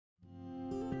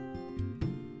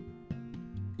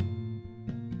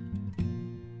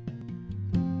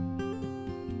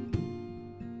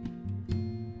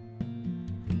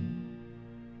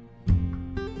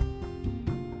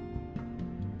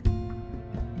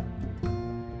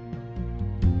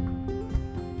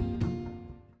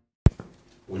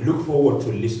look forward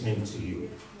to listening to you.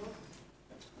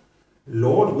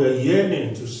 Lord, we're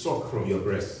yearning to suck from your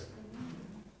breast.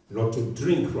 Lord, to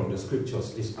drink from the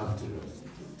scriptures this afternoon.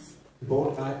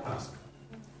 Lord, I ask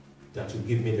that you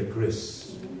give me the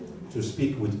grace to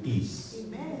speak with ease.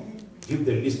 Give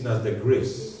the listeners the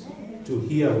grace to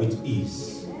hear with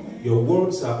ease. Your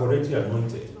words are already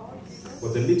anointed,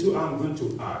 but the little I'm going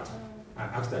to add, I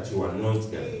ask that you anoint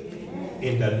them.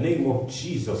 In the name of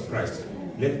Jesus Christ,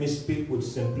 let me speak with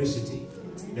simplicity.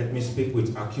 Let me speak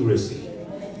with accuracy.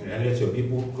 And let your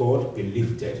people, God, be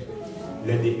lifted.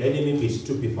 Let the enemy be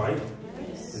stupefied.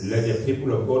 Let the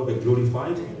people of God be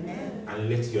glorified. And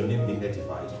let your name be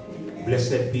edified.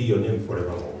 Blessed be your name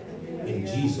forevermore. In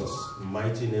Jesus'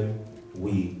 mighty name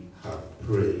we have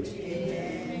prayed.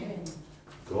 Amen.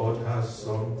 God has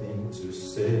something to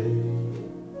say.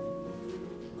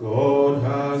 God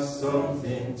has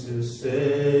something to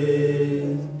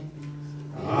say.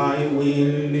 I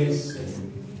will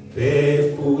listen,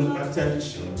 pay full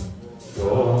attention.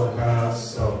 God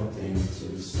has something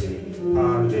to say.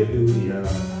 Hallelujah.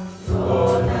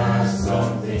 God has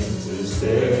something to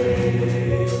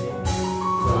say.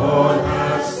 God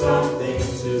has something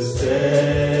to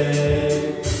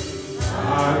say.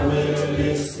 I will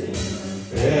listen,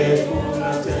 pay full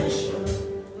attention.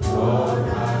 God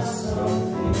has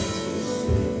something to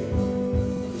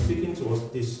say. Speaking to us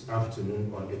this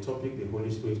afternoon on a topic the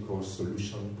Holy Spirit calls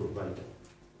solution provider.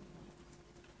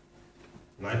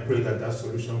 And I pray that that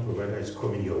solution provider is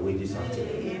coming your way this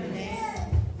afternoon. Amen.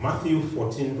 Matthew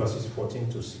 14 verses 14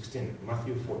 to 16.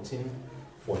 Matthew 14,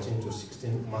 14 to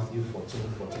 16. Matthew 14,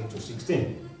 14 to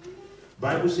 16.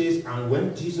 Bible says, and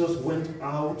when Jesus went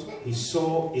out, he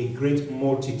saw a great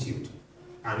multitude,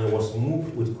 and he was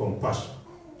moved with compassion,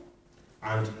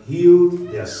 and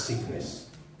healed their sickness.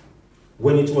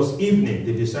 When it was evening,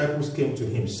 the disciples came to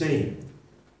him, saying,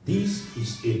 this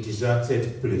is a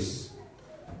deserted place,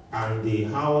 and the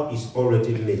hour is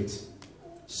already late.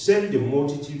 Send the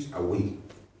multitudes away,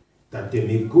 that they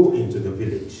may go into the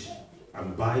village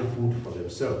and buy food for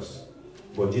themselves.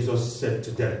 But Jesus said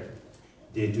to them,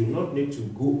 they do not need to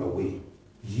go away.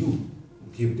 You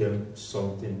give them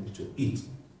something to eat.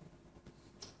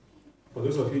 For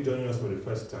those of you joining us for the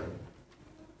first time,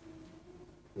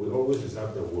 we always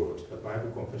reserve the word, the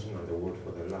Bible confession and the word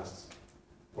for the last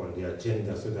on the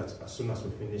agenda, so that as soon as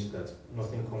we finish that,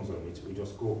 nothing comes on it. We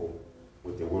just go home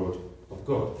with the word of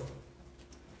God.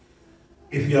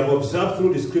 If you have observed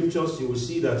through the scriptures, you will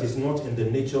see that it's not in the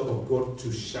nature of God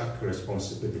to shirk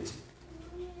responsibility.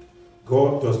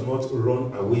 God does not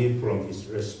run away from his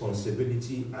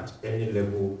responsibility at any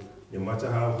level, no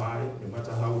matter how high, no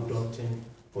matter how daunting,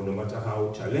 or no matter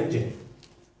how challenging.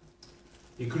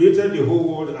 He created the whole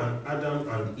world, and Adam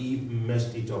and Eve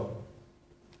messed it up.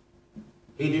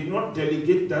 He did not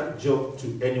delegate that job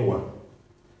to anyone.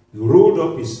 He rolled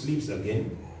up his sleeves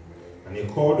again, and he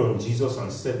called on Jesus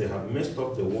and said, they have messed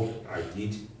up the work I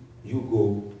did. You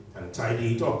go and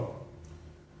tidy it up.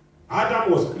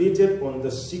 Adam was created on the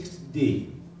 6th day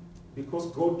because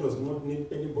God does not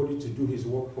need anybody to do his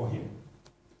work for him.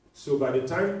 So by the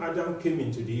time Adam came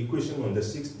into the equation on the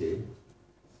 6th day,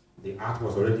 the earth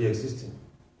was already existing.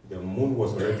 The moon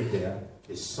was already there.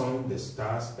 The sun, the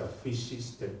stars, the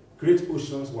fishes, the great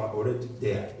oceans were already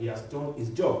there. He has done his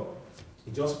job.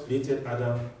 He just created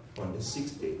Adam on the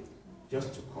 6th day,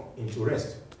 just to come into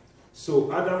rest.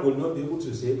 So Adam will not be able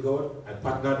to say, God, I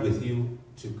partnered with you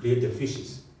to create the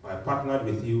fishes. I partnered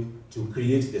with you to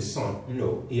create the sun.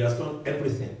 No, he has done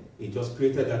everything. He just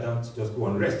created Adam to just go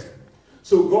and rest.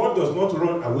 So God does not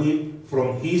run away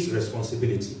from his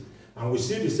responsibility. And we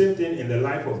see the same thing in the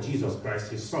life of Jesus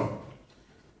Christ, his son.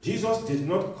 Jesus did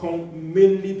not come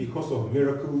mainly because of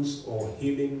miracles or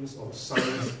healings or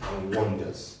signs and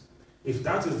wonders. If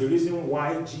that is the reason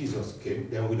why Jesus came,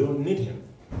 then we don't need him.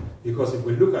 Because if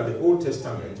we look at the Old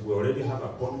Testament, we already have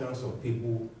abundance of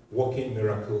people working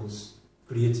miracles,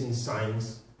 creating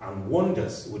signs and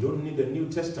wonders. We don't need the New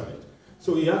Testament.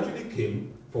 So he actually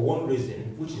came for one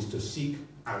reason, which is to seek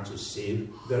and to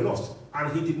save the lost.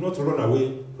 And he did not run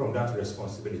away from that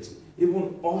responsibility,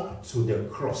 even up to the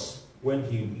cross when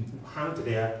he hung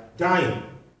there dying.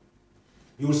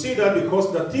 You see that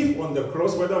because the thief on the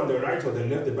cross, whether on the right or the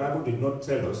left, the Bible did not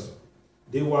tell us,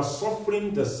 they were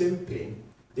suffering the same pain,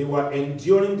 they were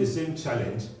enduring the same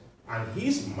challenge, and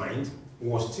his mind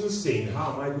was still saying,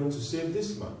 how am I going to save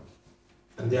this man?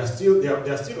 And they are still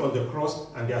on the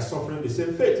cross, and they are suffering the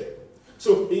same fate.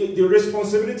 So the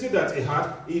responsibility that he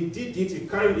had, he did it, he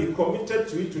committed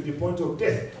to it to the point of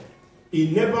death.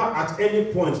 He never at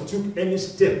any point took any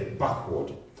step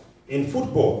backward. In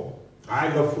football,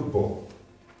 I love football.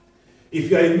 If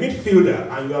you are a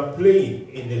midfielder and you are playing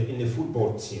in a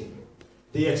football team,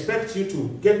 they expect you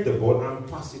to get the ball and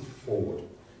pass it forward.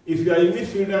 If you are a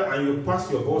midfielder and you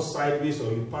pass your ball sideways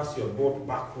or you pass your ball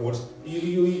backwards,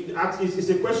 it's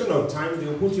a question of time. They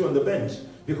will put you on the bench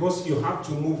because you have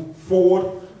to move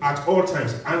forward at all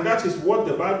times. And that is what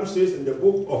the Bible says in the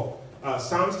book of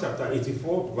Psalms chapter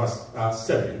 84 verse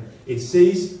 7. It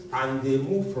says, and they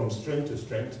move from strength to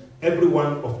strength, every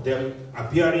one of them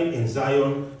appearing in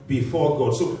Zion before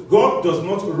God. So God does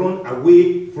not run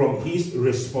away from his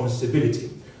responsibility.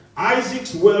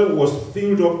 Isaac's well was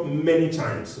filled up many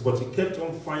times, but he kept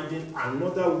on finding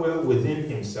another well within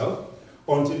himself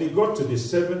until he got to the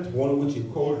seventh one, which he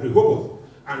called Rehoboth.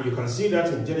 And you can see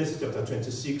that in Genesis chapter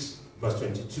 26 verse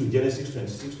 22, Genesis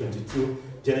 26, 22,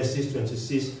 Genesis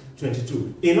 26,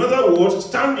 22. In other words,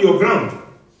 stand your ground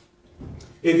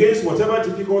against whatever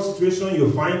difficult situation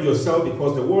you find yourself,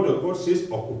 because the word of God says,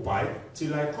 occupy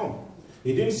till I come.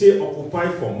 He didn't say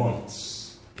occupy for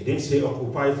months. He didn't say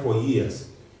occupy for years.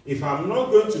 If I'm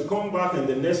not going to come back in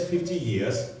the next 50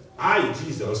 years, I,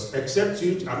 Jesus, I expect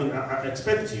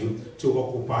you to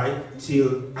occupy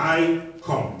till I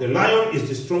come. The lion is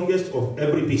the strongest of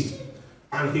every beast,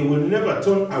 and he will never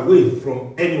turn away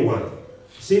from anyone.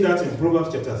 See that in Proverbs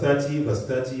chapter 30, verse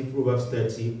 30, Proverbs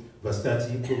 30, verse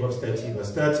 30, Proverbs 30,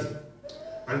 verse 30.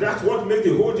 And that's what makes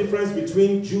the whole difference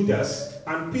between Judas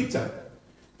and Peter.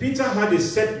 Peter had a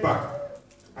setback.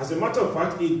 As a matter of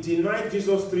fact, he denied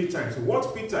Jesus 3 times.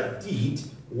 What Peter did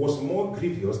was more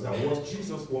grievous than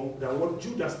what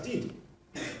Judas did.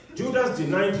 Judas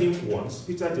denied him once,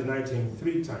 Peter denied him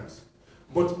 3 times.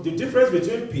 But the difference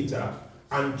between Peter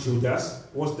and Judas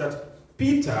was that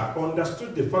Peter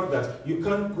understood the fact that you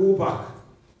can't go back.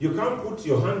 You can't put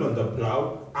your hand on the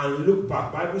plow and look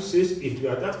back. Bible says if you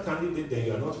are that candidate, then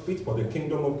you are not fit for the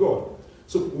kingdom of God.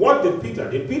 So what did Peter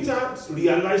do? Peter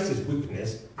realized his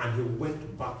weakness and he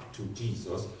went back to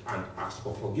Jesus and asked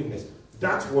for forgiveness.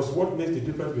 That was what makes the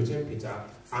difference between Peter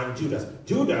and Judas.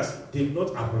 Judas did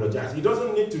not apologize. He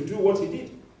doesn't need to do what he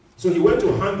did. So he went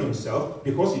to hang himself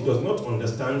because he does not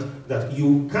understand that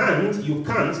you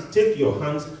can't take your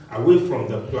hands away from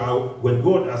the plow when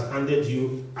God has handed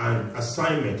you an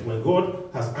assignment. When God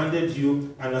has handed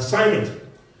you an assignment.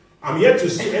 I'm yet to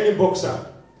see any boxer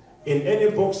in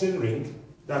any boxing ring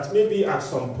that maybe at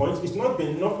some point it's not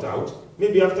been knocked out,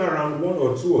 maybe after round 1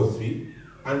 or 2 or 3,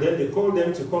 and then they call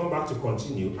them to come back to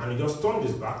continue, and he just turned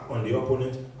his back on the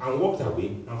opponent and walked away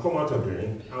and come out of the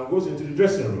ring and goes into the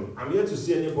dressing room. I'm yet to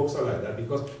see any boxer like that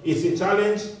because it's a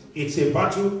challenge, it's a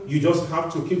battle, you just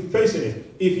have to keep facing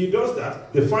it. If he does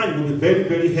that, the fine will be very,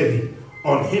 very heavy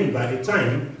on him by the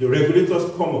time the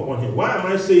regulators come upon him. Why am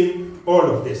I saying all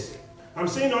of this? I'm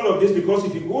saying all of this because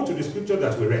if you go to the scripture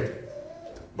that we read,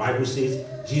 Bible says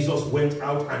Jesus went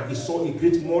out and he saw a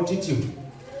great multitude.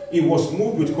 He was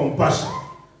moved with compassion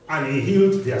and he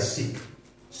healed their sick.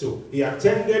 So he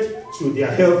attended to their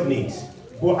health needs.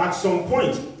 But at some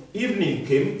point, evening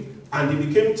came and they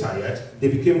became tired, they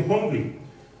became hungry.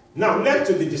 Now left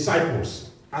to the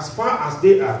disciples, as far as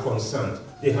they are concerned,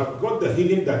 they have got the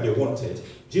healing that they wanted.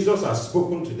 Jesus has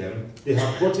spoken to them, they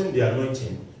have gotten the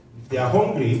anointing. If they are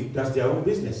hungry, that's their own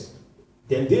business.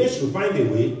 Then they should find a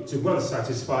way to go and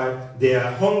satisfy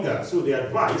their hunger. So they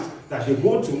advised that they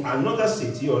go to another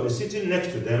city or the city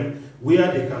next to them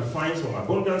where they can find some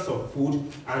abundance of food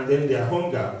and then their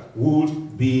hunger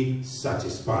would be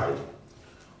satisfied.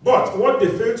 But what they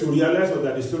failed to realize was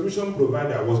that the solution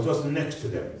provider was just next to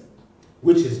them,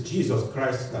 which is Jesus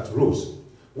Christ that rose.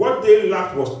 What they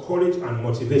lacked was courage and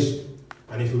motivation.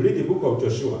 And if you read the book of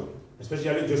Joshua,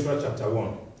 especially Joshua chapter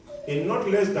 1, in not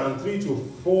less than 3 to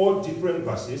 4 different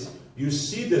verses, you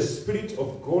see the Spirit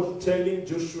of God telling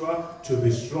Joshua to be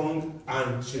strong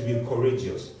and to be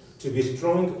courageous. To be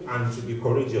strong and to be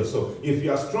courageous. So if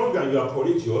you are strong and you are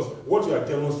courageous, what you are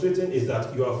demonstrating is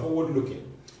that you are forward looking.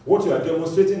 What you are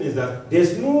demonstrating is that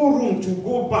there's no room to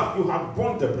go back. You have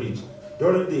burnt the bridge.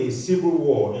 During the Civil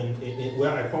War in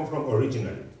where I come from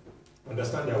originally,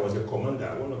 understand there was a commander,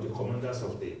 one of the commanders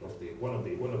of one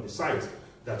of the sites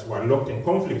that were locked in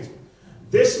conflict.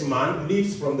 This man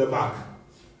leads from the back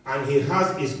and he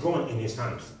has his gun in his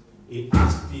hands. He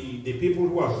asked the people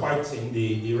who are fighting,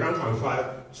 the rank and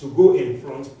file, to go in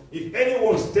front. If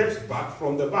anyone steps back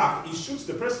from the back, he shoots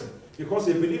the person because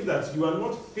they believe that you are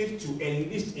not fit to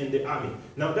enlist in the army.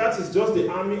 Now that is just the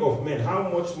army of men. How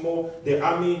much more the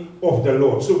army of the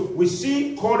Lord? So we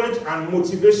see courage and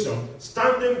motivation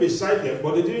standing beside them,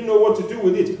 but they didn't know what to do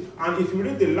with it. And if you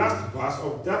read the last verse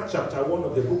of that chapter 1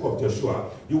 of the book of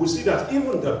Joshua, you will see that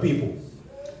even the people,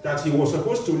 that he was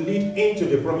supposed to lead into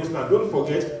the promised land. Don't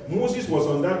forget, Moses was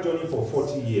on that journey for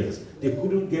 40 years. They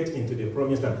couldn't get into the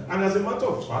promised land. And as a matter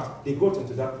of fact, they got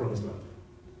into that promised land.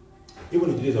 Even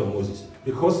in the days of Moses.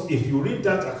 Because if you read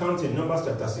that account in Numbers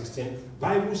chapter 16,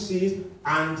 Bible says,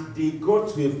 and they got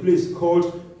to a place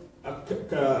called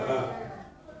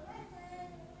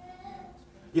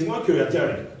it's not Kiryat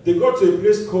Jearim. They got to a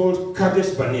place called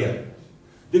Kadesh Barnea.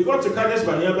 They got to Kadesh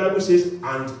Barnea, Bible says,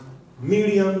 and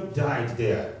Miriam died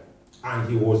there, and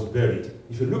he was buried.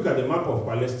 If you look at the map of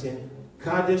Palestine,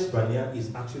 Kadesh Barnea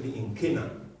is actually in Canaan.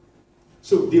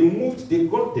 So they moved, they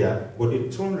got there, but they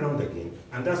turned around again,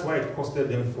 and that's why it costed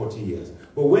them 40 years.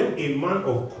 But when a man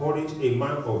of courage, a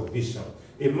man of vision,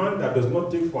 a man that does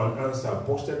not take for an answer,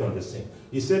 busted on the scene,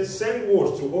 he said, send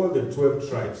word to all the 12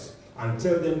 tribes and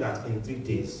tell them that in 3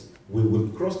 days we will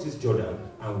cross this Jordan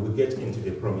and we'll get into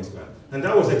the promised land. And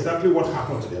that was exactly what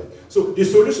happened to them. So the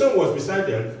solution was beside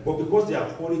them, but because their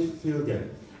courage failed them.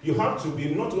 You have to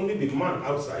be not only be man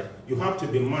outside, you have to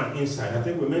be man inside. I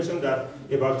think we mentioned that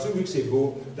about 2 weeks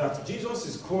ago, that Jesus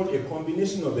is called a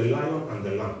combination of the lion and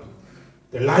the lamb.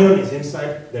 The lion is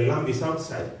inside, the lamb is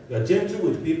outside. You are gentle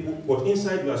with people, but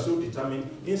inside you are so determined,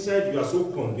 inside you are so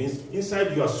convinced,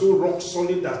 inside you are so rock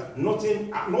solid that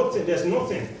there's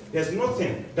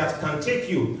nothing that can take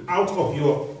you out of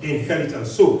your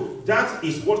inheritance. So that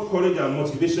is what courage and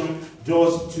motivation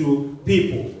does to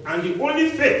people. And the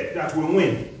only faith that will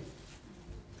win,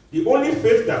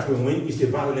 is a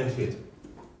violent faith.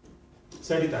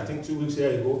 Said it, I think 2 weeks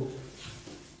ago.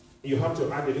 You have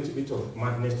to add a little bit of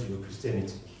madness to your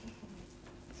Christianity.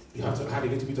 You have to add a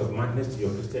little bit of madness to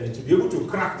your Christianity to be able to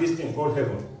crack this thing called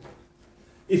heaven.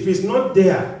 If it's not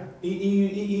there,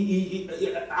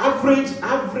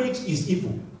 average is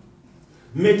evil.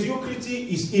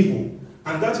 Mediocrity is evil.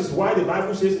 And that is why the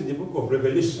Bible says in the book of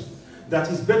Revelation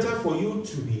that it's better for you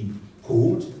to be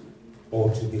cold or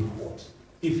to be hot.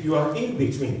 If you are in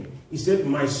between, he said,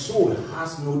 my soul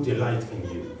has no delight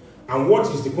in you. And what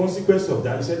is the consequence of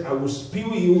that? He said, I will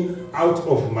spew you out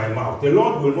of my mouth. The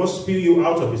Lord will not spew you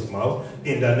out of his mouth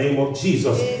in the name of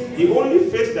Jesus. Amen. The only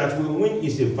faith that will win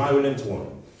is a violent one.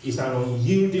 It's an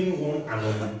unyielding one, an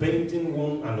unbending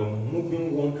one, an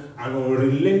unmoving one, an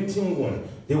unrelenting one.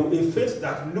 A faith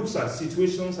that looks at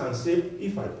situations and says,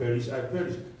 if I perish, I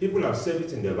perish. People have said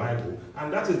it in the Bible.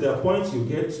 And that is the point you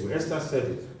get to. Esther said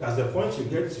it. That's the point you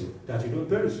get to, that you don't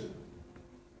perish.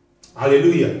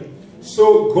 Hallelujah.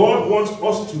 So God wants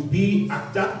us to be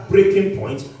at that breaking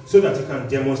point so that he can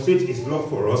demonstrate his love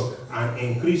for us and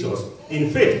increase us in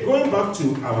faith. Going back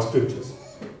to our scriptures.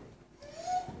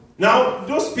 Now,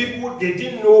 those people, they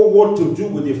didn't know what to do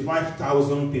with the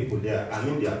 5,000 people there, I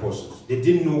mean the apostles. They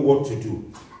didn't know what to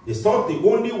do. They thought the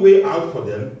only way out for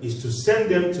them is to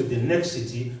send them to the next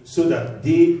city so that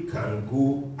they can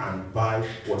go and buy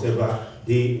whatever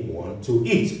they want to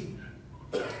eat.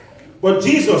 But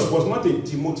Jesus was not a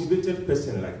demotivated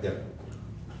person like them.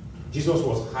 Jesus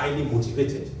was highly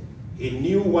motivated. He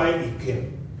knew why he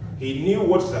came. He knew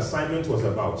what his assignment was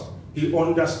about. He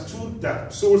understood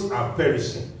that souls are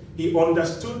perishing. He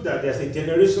understood that there's a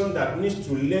generation that needs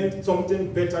to learn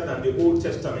something better than the Old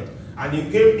Testament. And he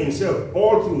gave himself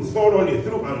all through, thoroughly,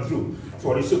 through and through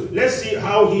for it. So let's see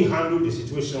how he handled the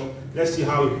situation. Let's see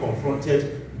how he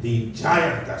confronted the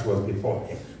giant that was before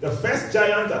him. The first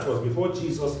giant that was before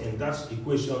Jesus in that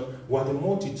equation were the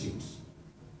multitudes.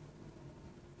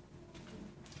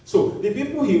 So the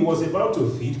people he was about to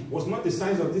feed was not the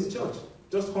size of this church,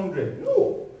 just 100.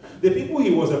 No. The people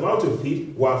he was about to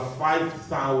feed were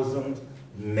 5,000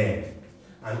 men.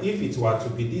 And if it were to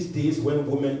be these days when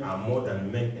women are more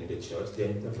than men in the church,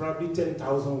 then there are probably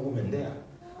 10,000 women there.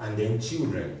 And then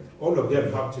children. All of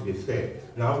them have to be fed.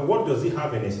 Now, what does he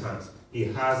have in his hands? He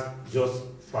has just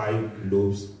 5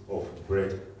 loaves of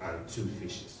bread and 2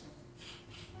 fishes.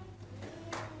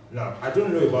 Now, I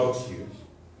don't know about you,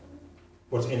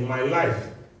 but in my life,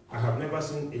 I have never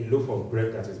seen a loaf of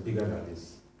bread that is bigger than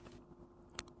this.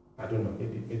 I don't know,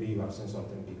 maybe you have seen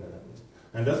something bigger than this.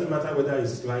 And it doesn't matter whether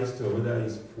it's sliced or whether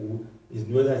it's full,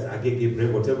 whether it's agege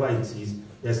bread, whatever it is,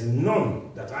 there's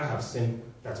none that I have seen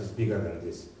that is bigger than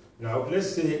this. Now,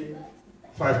 let's say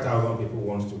 5,000 people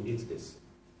want to eat this.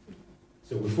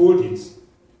 So we fold it,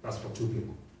 that's for 2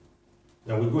 people.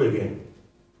 Then we go again.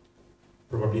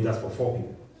 Probably that's for 4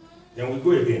 people. Then we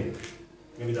go again.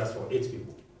 Maybe that's for 8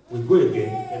 people. We go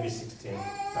again, maybe 16,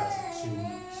 32,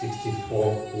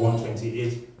 64,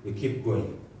 128. We keep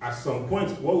going. At some point,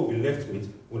 what we'll be left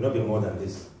with will not be more than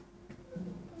this.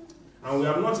 And we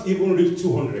have not even reached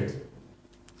 200.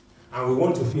 And we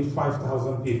want to feed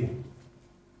 5,000 people.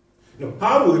 Now,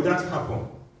 how will that happen?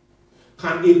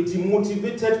 Can a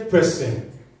demotivated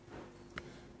person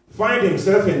find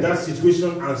himself in that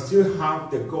situation and still have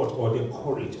the gut or the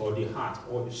courage or the heart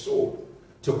or the soul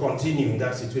to continue in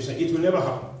that situation. It will never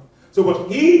happen. So,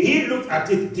 but he looked at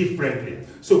it differently.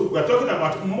 So, we're talking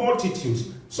about multitudes.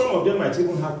 Some of them might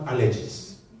even have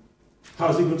allergies. How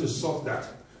is he going to solve that?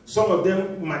 Some of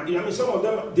them might,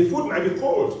 the food might be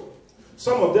cold.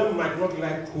 Some of them might not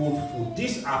like cold food.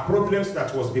 These are problems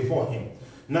that was before him.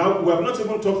 Now, we have not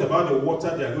even talked about the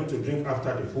water they are going to drink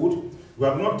after the food. We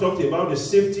have not talked about the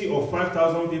safety of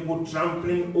 5,000 people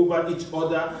trampling over each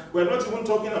other. We are not even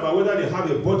talking about whether they have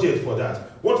a budget for that.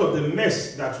 What of the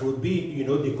mess that would be,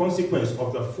 the consequence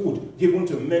of the food given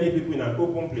to many people in an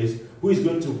open place? Who is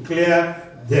going to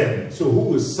clear them? So who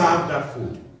will serve that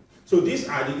food? So these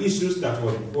are the issues that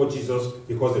were before Jesus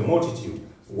because the multitude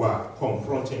were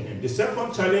confronting him. The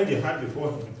second challenge they had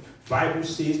before him, Bible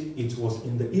says it was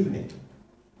in the evening.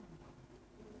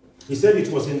 He said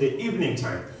it was in the evening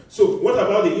time. So what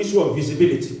about the issue of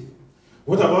visibility?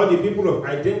 What about the people of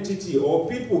identity or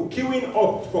people queuing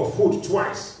up for food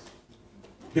twice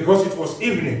because it was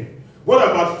evening? What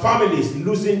about families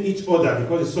losing each other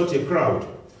because it's such a crowd?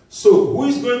 So who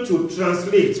is going to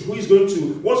translate?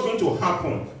 What's going to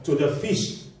happen to the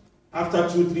fish after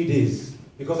 2-3 days?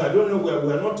 Because I don't know, we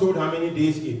are not told how many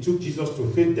days it took Jesus to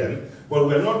feed them, but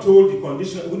we are not told the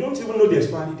condition. We don't even know the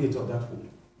expiry date of that food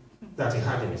that he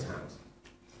had in his hands.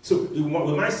 So we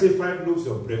might say 5 loaves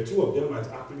of bread, 2 of them might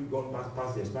actually gone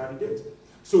past the expiry date.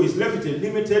 So he's left with a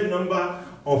limited number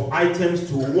of items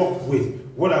to work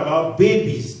with. What about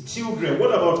babies, children?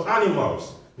 What about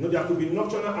animals? There could be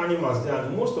nocturnal animals there,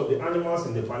 and most of the animals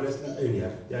in the Palestine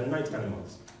area, they are night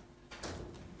animals.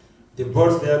 The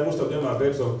birds there, most of them are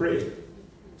birds of prey.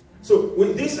 So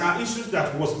these are issues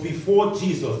that was before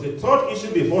Jesus. The third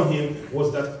issue before him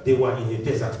was that they were in a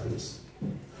desert place.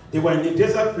 They were in a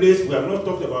desert place. We have not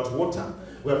talked about water.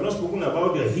 We have not spoken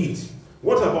about their heat.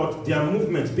 What about their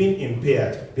movement being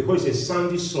impaired because it's a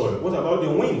sandy soil? What about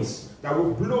the winds that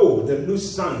will blow the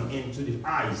loose sand into the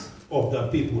eyes of the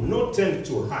people? No tent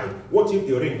to hide. What if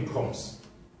the rain comes?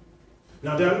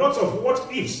 Now there are lots of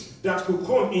what ifs that could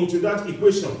come into that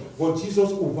equation, but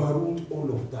Jesus overruled all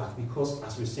of that because,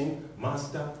 as we sing,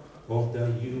 Master of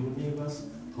the universe,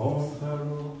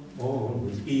 conqueror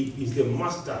always. He is the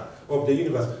master of the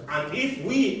universe. And if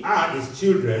we are his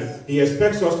children, he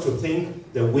expects us to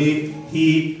think the way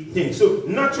he thinks. So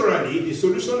naturally, the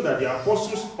solution that the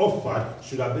apostles offered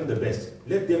should have been the best.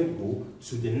 Let them go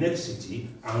to the next city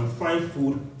and find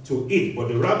food to eat. But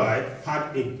the rabbi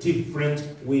had a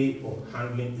different way of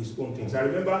handling his own things. I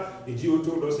remember the Jew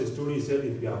told us a story. He said,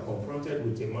 if you are confronted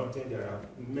with a mountain, there are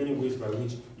many ways by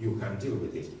which you can deal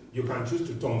with it. You can choose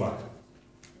to turn back,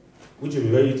 which will be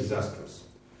very disastrous.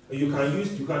 You can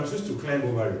choose to climb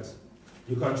over it.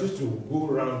 You can choose to go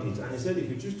around it. And he said if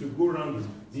you choose to go around it,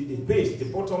 the base, the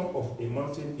bottom of a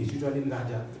mountain is usually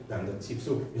larger than the tip.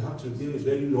 So you have to go a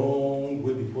very long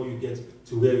way before you get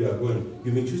to where you are going.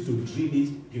 You may choose to drill it,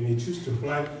 you may choose to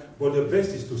fly, but the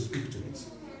best is to speak to it.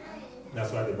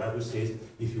 That's why the Bible says,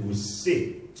 if you will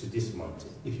say to this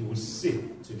mountain,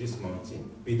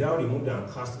 be thou removed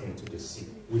and cast into the sea,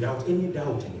 without any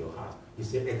doubt in your heart. He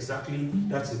said exactly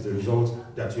that is the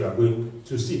result that you are going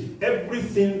to see.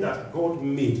 Everything that God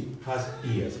made has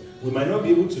ears. We might not be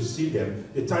able to see them.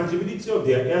 The tangibility of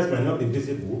their ears might not be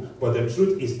visible, but the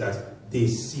truth is that they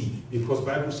see. Because the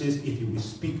Bible says, if you will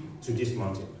speak to this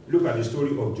mountain. Look at the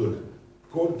story of Jonah.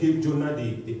 God gave Jonah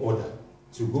the order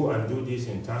to go and do this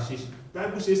in Tarshish. The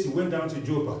Bible says he went down to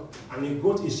Joppa and he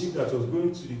got a ship that was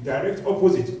going to the direct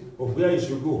opposite of where he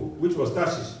should go, which was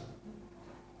Tarshish.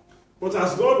 But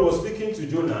as God was speaking to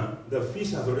Jonah, the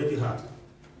fish has already had.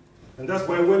 And that's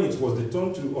why when it was the turn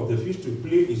of the fish to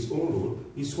play its own role,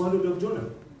 he swallowed up Jonah.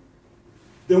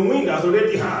 The wind has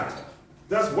already had.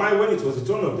 That's why when it was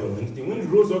the turn of the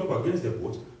wind rose up against the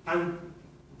boat and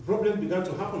problems began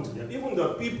to happen to them. Even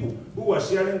the people who were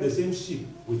sharing the same ship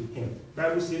with him, the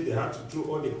Bible says they had to throw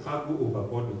all the cargo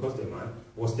overboard because the man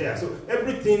was there. So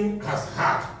everything has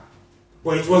had.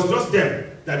 But it was just them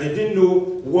that they didn't know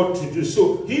what to do.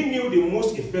 So he knew the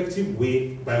most effective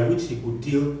way by which he could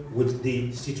deal with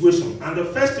the situation. And the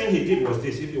first thing he did was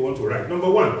this, if you want to write. Number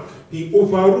one, he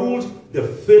overruled the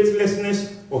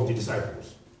faithlessness of the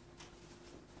disciples.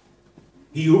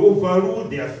 He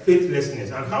overruled their faithlessness.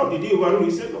 And how did he overrule?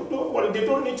 He said, no, don't worry, they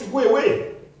don't need to go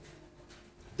away.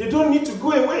 They don't need to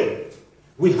go away.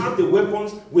 We have the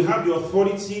weapons, we have the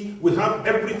authority, we have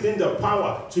everything, the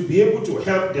power to be able to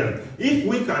help them. If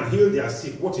we can heal their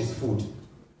sick, what is food?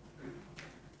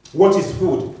 What is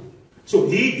food? So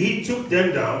he took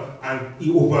them down and he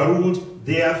overruled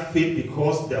their faith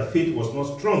because their faith was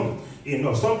not strong.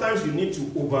 enough. Sometimes you need to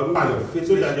overrule your faith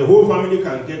so that the whole family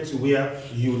can get to where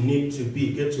you need to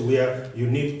be, get to where you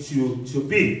need to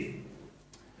be.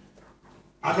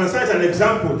 I can cite an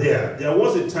example there. There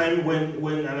was a time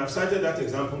when, and I've cited that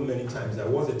example many times, there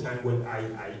was a time when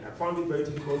I found it very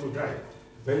difficult to drive.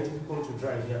 Very difficult to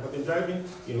drive here. I've been driving,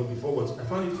 before, but I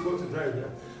found it difficult to drive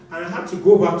here. And I had to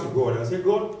go back to God and say,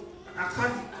 God, I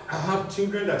have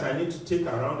children that I need to take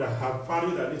around, I have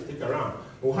family that I need to take around.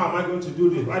 Or how am I going to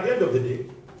do this? At the end of the day,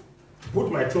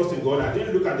 put my trust in God. I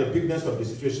didn't look at the bigness of the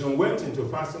situation, went into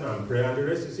fasting and prayer, and the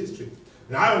rest is history.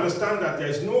 Now I understand that there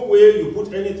is no way you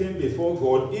put anything before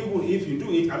God, even if you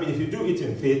do it, if you do it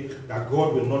in faith, that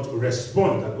God will not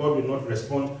respond,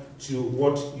 to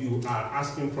what you are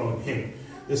asking from him.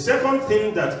 The second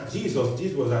thing that Jesus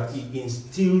did was that he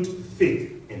instilled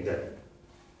faith in them.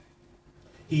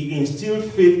 He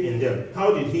instilled faith in them.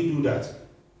 How did he do that?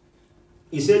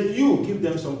 He said, you give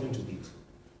them something to eat.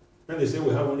 When they say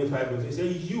we have only 5 loaves, he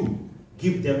said, you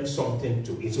give them something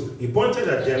to eat. So he pointed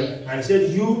at them and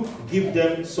said, you give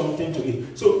them something to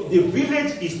eat. So the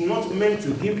village is not meant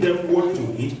to give them what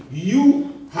to eat. You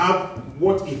have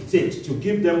what it takes to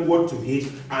give them what to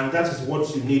eat, and that is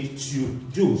what you need to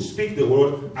do. Speak the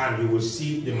word and you will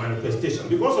see the manifestation.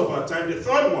 Because of our time, the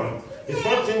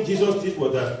third thing Jesus did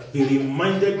was that he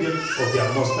reminded them of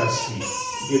their mustard seed.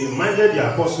 He reminded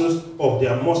the apostles of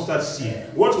their mustard seed.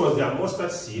 What was their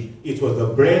mustard seed? It was the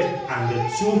bread and the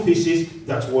 2 fishes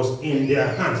that was in their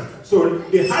hands. So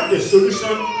they had the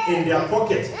solution in their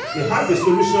pocket. They had the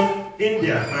solution in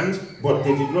their hands, but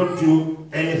they did not do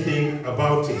anything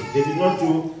about it. They did not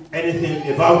do anything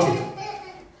about it.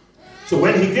 So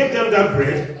when he gave them that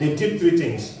bread, they did 3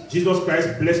 things. Jesus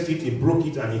Christ blessed it, he broke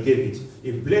it, and he gave it.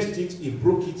 He blessed it, he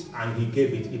broke it, and he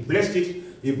gave it. He blessed it,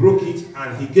 he broke it,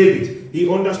 and he gave it. He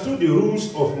understood the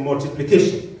rules of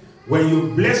multiplication. When you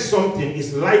bless something,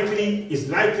 it's likely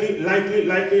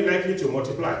to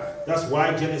multiply. That's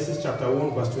why Genesis chapter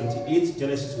 1 verse 28,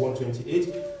 Genesis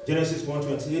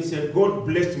 1:28 said, God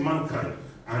blessed mankind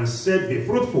and said, be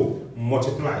fruitful,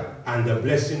 multiply. And the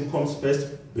blessing comes first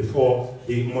before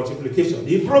the multiplication.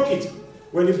 He broke it.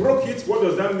 When he broke it, what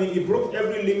does that mean? He broke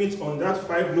every limit on that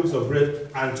 5 loaves of bread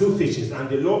and 2 fishes, and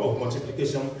the law of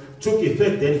multiplication took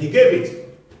effect. Then he gave it.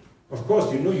 Of course,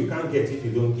 you can't get if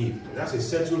you don't give. That's a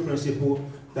settled principle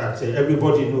that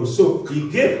everybody knows. So he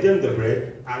gave them the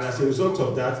bread, and as a result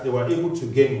of that, they were able to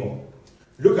gain more.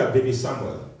 Look at baby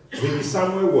Samuel. Baby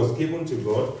Samuel was given to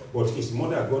God, but his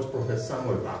mother got prophet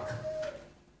Samuel back.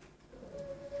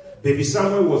 Baby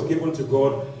Samuel was given to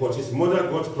God, but his mother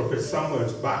got prophet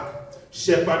Samuel back.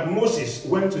 Shepherd Moses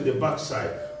went to the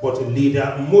backside, but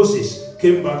leader Moses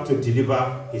came back to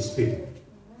deliver his people.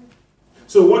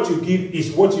 So what you give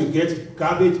is what you get,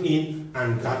 garbage in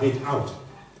and garbage out.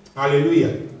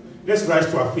 Hallelujah. Let's rise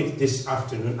to our feet this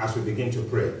afternoon as we begin to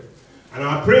pray. And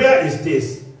our prayer is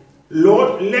this: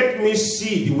 Lord, let me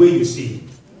see the way you see.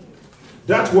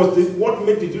 That was what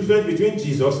made the difference between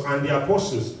Jesus and the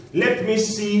apostles. Let me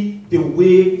see the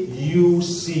way you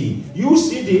see. You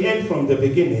see the end from the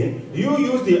beginning. You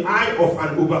use the eye of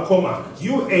an overcomer.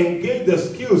 You engage the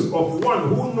skills of one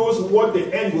who knows what the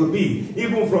end will be,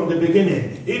 even from the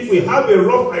beginning. If we have a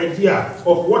rough idea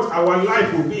of what our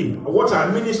life will be, what our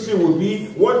ministry will be,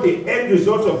 what the end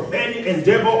result of any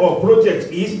endeavor or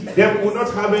project is, then we will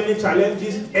not have any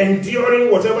challenges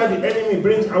enduring whatever the enemy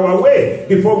brings our way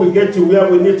before we get to where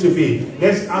we need to be.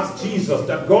 Let's ask Jesus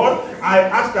that, God, I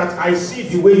ask that I see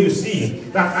the way you see.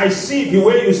 That I see the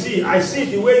way you see. I see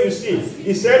the way you see.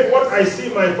 He said, what I see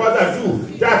my Father do,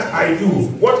 that I do.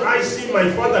 What I see my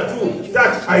Father do,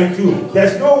 that I do.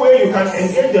 There's no way you can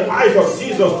engage the eyes of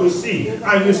Jesus to see,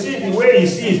 and you see the way he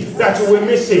sees, that you will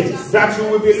miss it, that you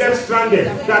will be left stranded,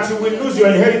 that you will lose your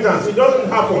inheritance. It doesn't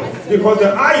happen, because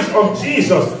the eyes of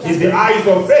Jesus is the eyes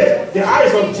of faith. The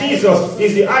eyes of Jesus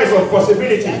is the eyes of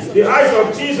possibility. The eyes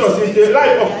of Jesus is the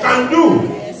light of can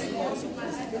do.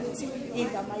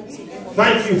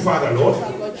 Thank you, Father, Lord.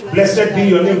 Blessed be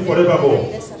your name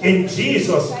forevermore. In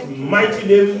Jesus' mighty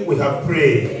name we have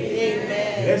prayed.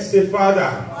 Amen. Let's say, Father,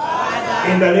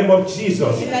 in the name of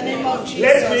Jesus, let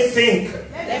me think.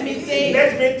 Let me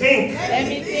think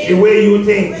the way you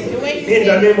think. In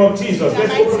the name of Jesus.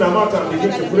 Let's open our mouth and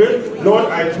begin to pray.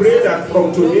 Lord, I pray that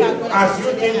from today, as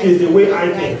you think is the way I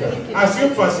think. As you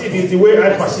perceive is the way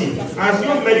I perceive. As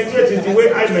you meditate is the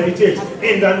way I meditate.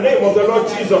 In the name of the Lord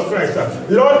Jesus Christ.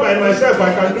 Lord, by myself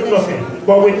I can do nothing.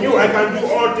 But with you I can do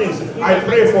all things. I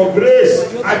pray for grace.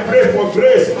 I pray for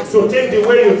grace to think the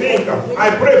way you think. I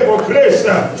pray for grace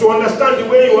to understand the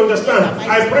way you understand.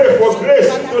 I pray for grace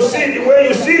to see the way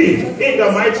you see. receive in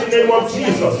the mighty name of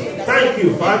Jesus. Thank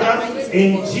you, Father.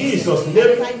 In Jesus'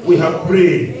 name we have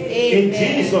prayed. In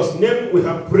Jesus' name we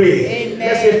have prayed.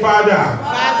 Let's say, Father,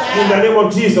 in the name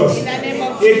of Jesus,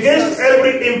 against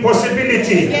every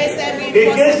impossibility,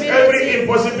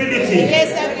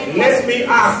 let me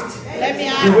act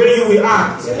the way you will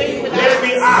act. Let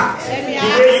me act the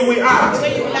way you will act.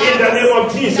 In the name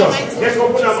of Jesus, let's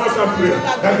open our mouth and pray.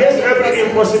 Against every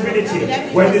impossibility,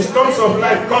 when the storms of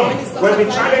life come, when the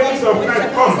challenges of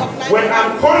life come, when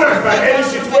I'm cornered by any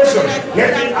situation,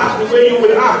 let me act the way you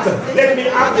will act. Let me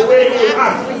act the way you will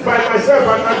act. By myself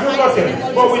I can do nothing,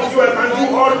 but with you I can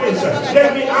do all things.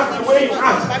 Let me act the way you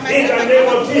act. In the name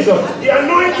of Jesus, the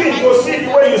anointing to see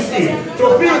the way you see, to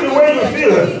feel the way you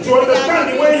feel, to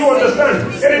understand the way you understand.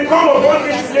 Let it come upon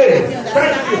this day.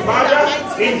 Thank you, Father.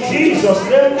 In Jesus'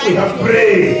 name we have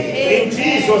prayed. In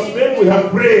Jesus' name we have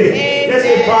prayed. Let's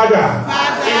say, Father,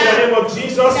 in the name of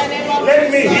Jesus,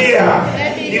 let me hear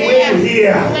the way you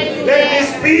hear. Let me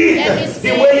speak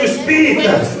the way you speak.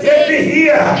 Let me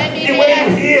hear the way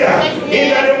you hear. In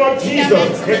the name of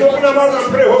Jesus. Let's open our mouth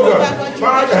and pray, oh God.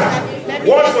 Father,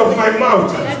 words of my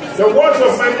mouth, the words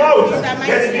of my mouth,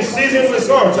 let it be seasoned with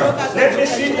salt. Let me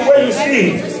see the way you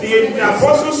see. The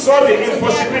apostles saw the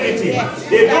impossibility.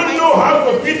 They don't know how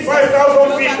to feed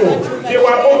 5,000 people. They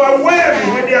were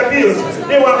overwhelmed with their bills.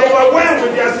 They were overwhelmed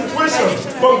with their situation.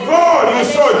 But God, you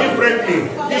saw differently.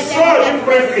 You saw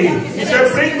differently. He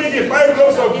said, bring me the 5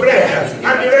 loaves of bread,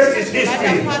 and the rest is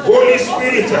history. Holy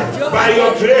Spirit, by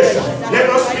your grace, let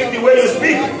us speak the way you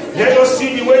speak. Let us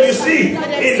see the way you see.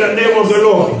 In the name of the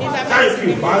Lord. Thank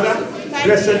you, Father.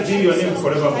 Blessed be your name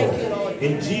forevermore.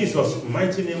 In Jesus'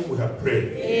 mighty name we have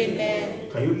prayed. Amen.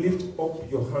 Can you lift up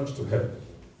your hands to heaven?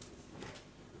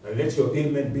 And let your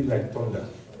amen be like thunder.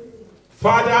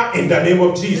 Father, in the name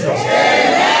of Jesus.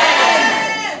 Amen.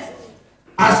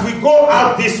 As we go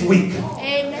out this week,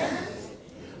 amen,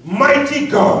 mighty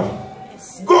God,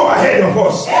 go ahead of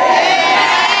us. Amen.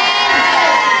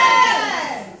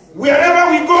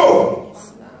 Wherever we go,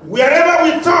 wherever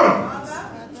we turn,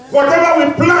 whatever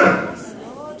we plan,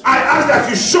 I ask that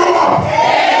you show up.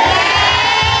 Amen.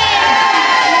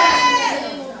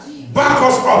 Back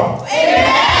us up.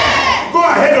 Amen. Go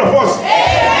ahead of us.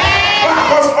 Amen.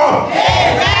 Back us up.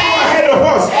 Amen. Go ahead of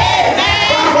us. Amen.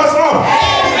 Back us up.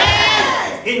 Amen.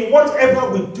 In whatever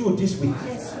we do this week,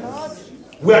 yes, Lord,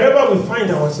 wherever we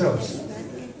find ourselves,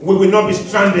 we will not be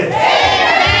stranded. Amen.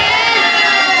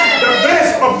 The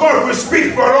grace of God will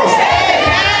speak for us.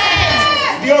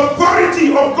 Amen. The authority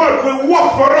of God will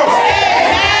work for us. Amen.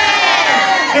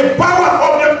 The power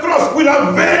of the cross will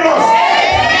avail us.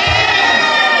 Amen.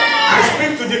 I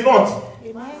speak to the north.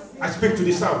 Amen. I speak to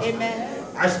the south. Amen.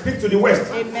 I speak to the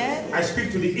west. Amen. I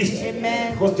speak to the east.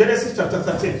 Amen. Because Genesis chapter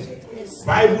 13, yes,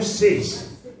 Bible says,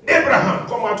 Abraham,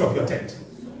 come out of your tent.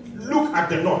 Look at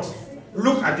the north.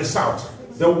 Look at the south,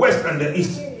 the west and the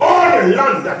east. All the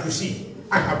land that you see,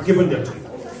 I have given them to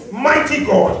you. Mighty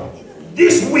God,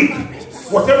 this week,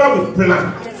 whatever we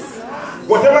plan,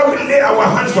 whatever we lay our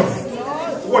hands on,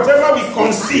 whatever we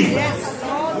conceive,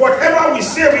 whatever we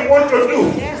say we want to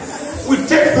do, we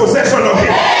take possession of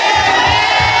it.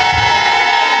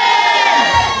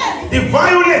 The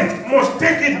violent must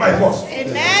take it by force.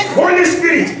 Amen. Holy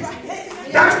Spirit,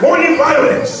 that holy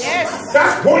violence, yes,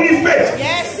 that holy faith,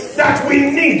 yes, that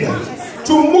we need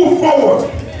to move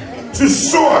forward, to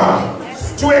soar,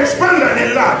 to expand and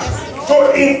enlarge,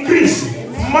 to increase.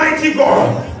 Mighty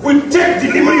God, we take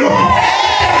delivery of it.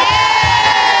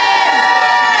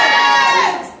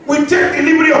 We take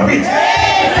delivery of it.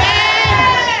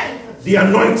 The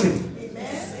anointing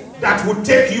that will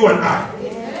take you and I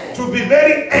to the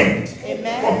very end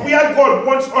of where God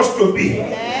wants us to be.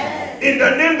 In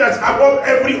the name that's above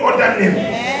every other name,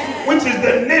 which is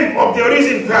the name of the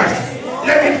risen Christ.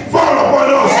 Let it fall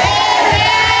upon us.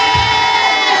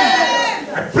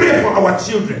 I pray for our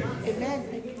children.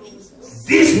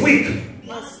 This week,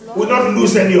 we will not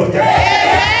lose any of them.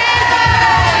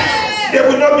 They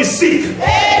will not be sick.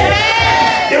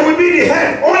 They will be the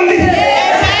head only.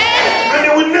 And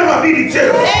they will never be the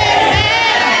tail.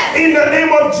 In the name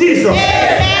of Jesus,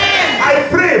 I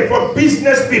pray for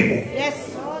business people.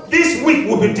 This week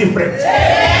will be different.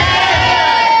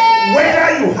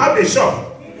 Whether you have a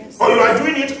shop, or you are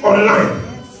doing it online,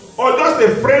 or just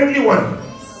a friendly one,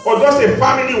 or just a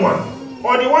family one,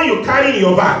 or the one you carry in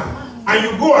your bag, and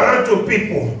you go around to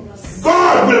people,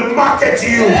 God will market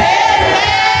you.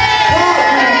 God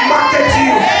will market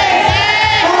you.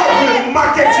 God will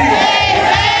market you.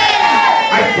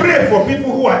 I pray for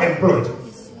people who are employed.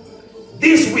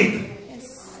 This week,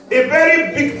 a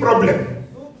very big problem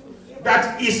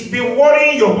that is been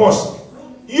worrying your boss.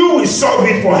 you will solve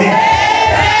it for him.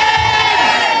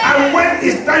 And when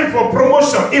it's time for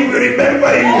promotion, he will remember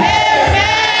you.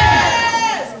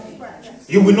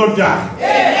 You will not die.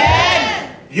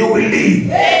 You will live.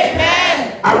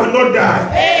 I will not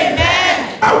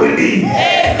die. I will live.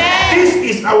 This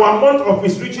is our month of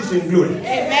his riches in glory.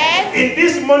 In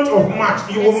this month of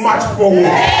March, you will march forward.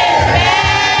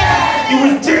 You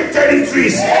will take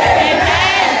territories.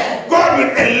 God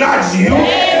will enlarge you.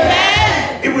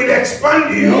 He will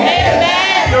expand you.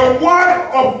 The word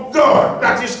of God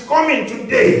that is coming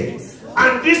today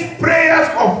and these prayers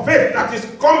of faith that is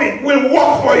coming will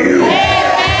work for you.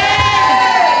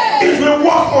 It will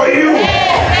work for you.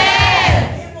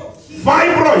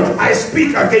 Fibroid, I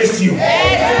speak against you.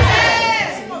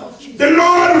 The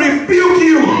Lord rebuke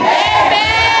you.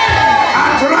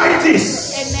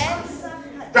 Arthritis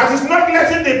that is not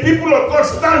letting the people of God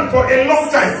stand for a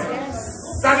long time.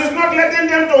 That is not letting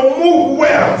them to move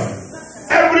well.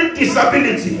 Every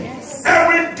disability,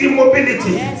 every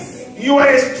demobility, you are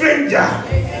a stranger.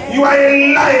 You are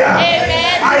a liar.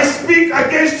 I speak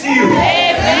against you.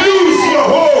 Lose your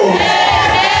hold.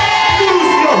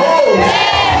 Lose your hold.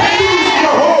 Lose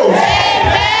your hold.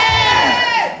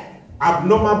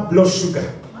 Abnormal blood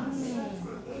sugar,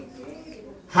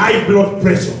 high blood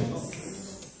pressure,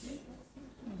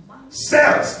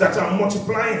 cells that are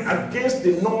multiplying against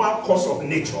the normal course of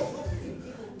nature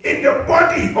in the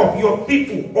body of your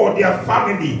people or their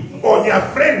family or their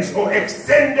friends or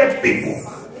extended people.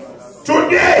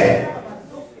 Today,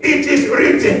 it is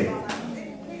written,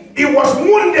 he was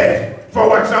wounded for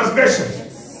our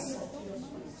transgressions.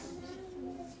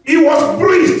 He was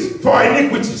bruised for our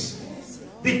iniquities.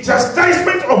 The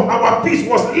chastisement of our peace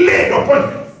was laid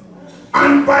upon him,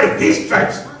 and by his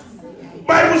stripes,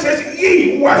 Bible says,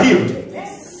 ye who are healed.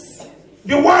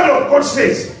 The word of God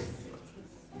says,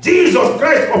 Jesus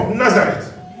Christ of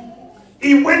Nazareth,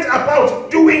 he went about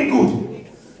doing good,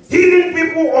 healing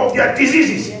people of their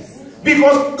diseases,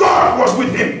 because God was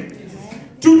with him.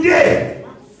 Today,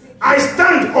 I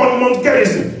stand on Mount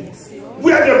Gerizim,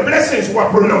 where the blessings were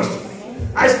pronounced.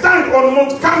 I stand on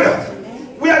Mount Carmel,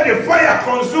 where the fire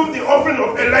consumed the offering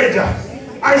of Elijah.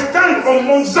 I stand on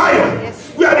Mount Zion,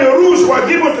 where the rules were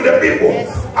given to the people.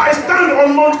 I stand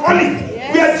on Mount Olive,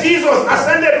 where Jesus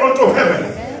ascended unto heaven.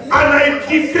 And I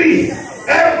decree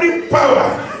every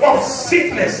power of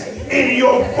sickness in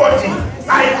your body,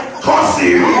 I curse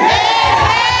you.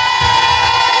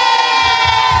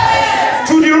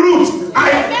 To the root,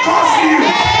 I curse you.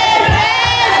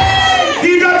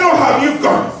 Hitherto have you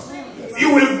gone.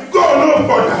 You will go no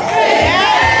further.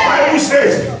 Bible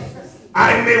says,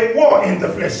 I may war in the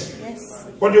flesh,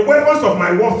 but the weapons of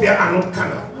my warfare are not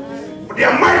carnal, but they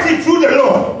are mighty through the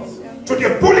Lord to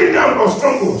the pulling down of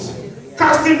strongholds,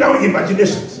 casting down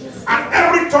imaginations, and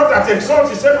every thought that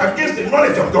exalts itself against the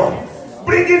knowledge of God,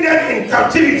 bringing them in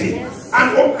captivity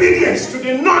and obedience to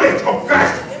the knowledge of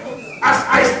Christ. As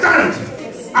I stand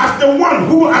as the one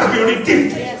who has been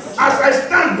redeemed, as I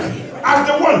stand as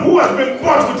the one who has been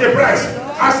bought with a price,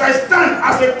 as I stand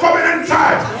as a covenant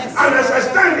child, and as I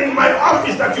stand in my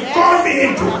office that you call me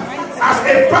into, as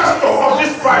a pastor of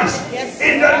this parish,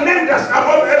 in the name that's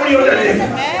above every other name,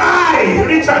 I,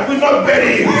 Richard, will not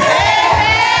bury you.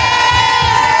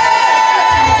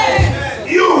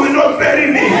 You will not bury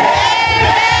me.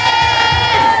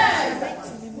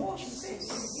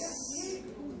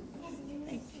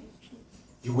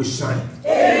 You will shine.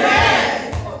 Amen.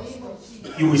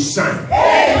 You will shine.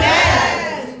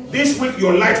 Amen. This week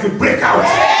your light will break out.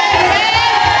 Amen.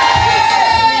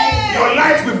 Your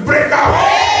light will break out.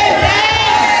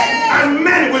 Amen. And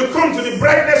men will come to the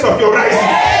brightness of your rising.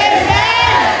 Amen.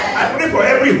 I pray for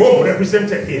every home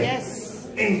represented here. Yes.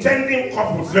 Intending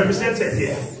couples represented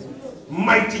here.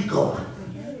 Mighty God.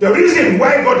 The reason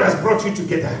why God has brought you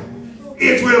together,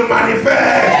 it will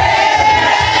manifest.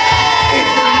 It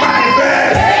will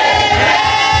manifest.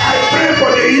 I pray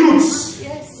for the youths.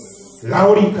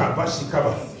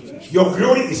 Your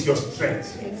glory is your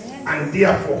strength. And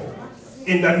therefore,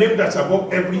 in the name that's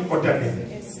above every other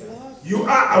name, you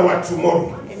are our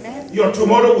tomorrow. Your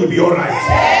tomorrow will be alright.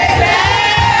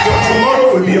 Your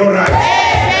tomorrow will be alright.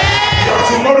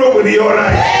 Your tomorrow will be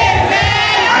alright.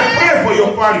 I pray for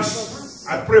your parish.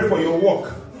 I pray for your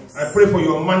work. I pray for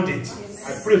your mandate.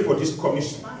 I pray for this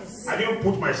commission. I didn't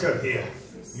put myself here.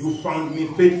 You found me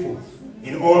faithful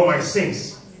in all my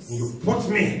sins. You put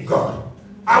me, God,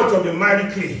 out of the miry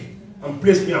clay and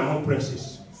placed me among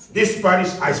princes. This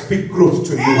parish, I speak growth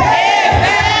to you.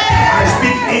 I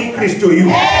speak increase to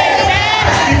you.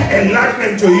 I speak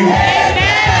enlightenment to you.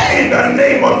 In the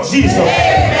name of Jesus.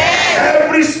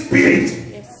 Every spirit,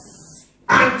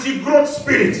 anti-growth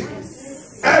spirit,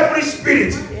 every every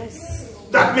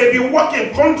spirit that may be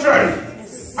working contrary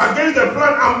against the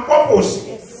plan and purpose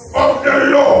of the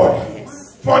Lord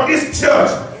for this church,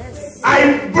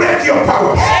 I break your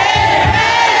power.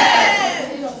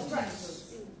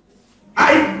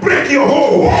 I break your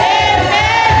hold.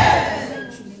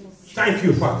 Thank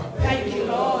you, Father. Thank you,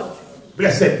 Lord.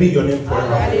 Blessed be your name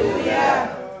forever.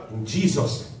 Hallelujah. In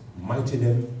Jesus' mighty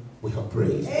name we have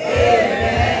prayed.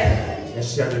 Amen.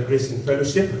 Let's share the grace in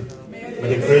fellowship.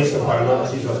 May the grace of our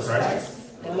Lord Jesus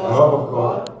Christ, the love of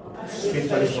God, sweet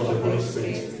fellowship of the Holy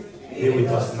Spirit be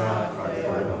with us now and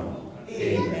forever.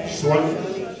 Amen. Surely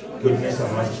goodness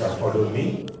and mercy shall follow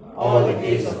me all the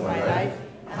days of my life,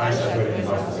 and I shall dwell in the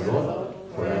house of the Lord